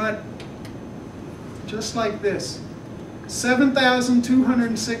they brought, just like this,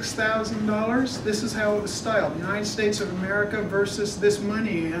 $7,206,000. This is how it was styled. United States of America versus this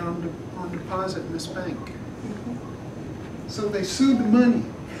money on deposit in this bank. So they sued the money.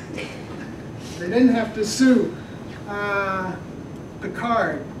 They didn't have to sue the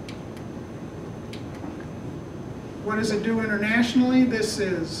card. What does it do internationally? This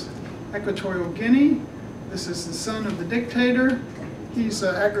is Equatorial Guinea. This is the son of the dictator. He's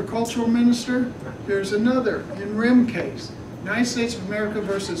an agricultural minister. There's another in rem case. United States of America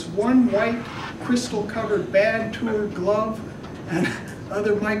versus one white crystal-covered bad tour glove and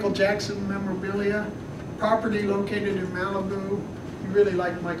other Michael Jackson memorabilia. Property located in Malibu. You really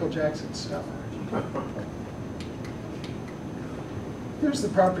like Michael Jackson stuff. Here's the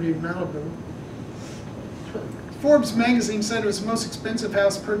property in Malibu. Forbes magazine said it was the most expensive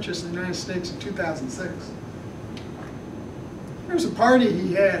house purchased in the United States in 2006. There's a party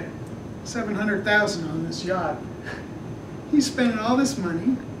he had, $700,000 on this yacht. He's spending all this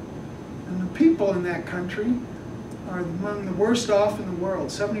money, and the people in that country are among the worst off in the world.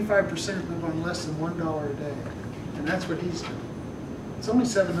 75% live on less than $1 a day, and that's what he's doing. It's only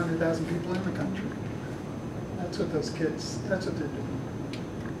 700,000 people in the country. That's what those kids, that's what they're doing.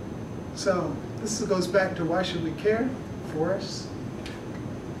 So this goes back to why should we care? Forests,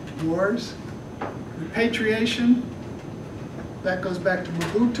 wars, repatriation. That goes back to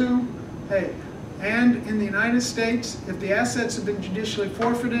Mobutu. Hey, and in the United States, if the assets have been judicially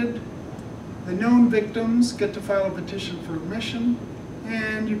forfeited, the known victims get to file a petition for remission,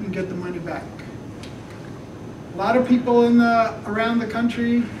 and you can get the money back. A lot of people around the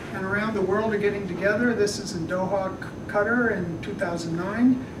country and around the world are getting together. This is in Doha, Qatar in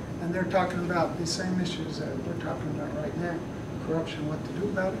 2009, and they're talking about the same issues that we're talking about right now. Corruption, what to do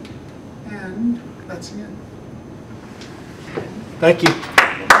about it, and that's the end. Thank you.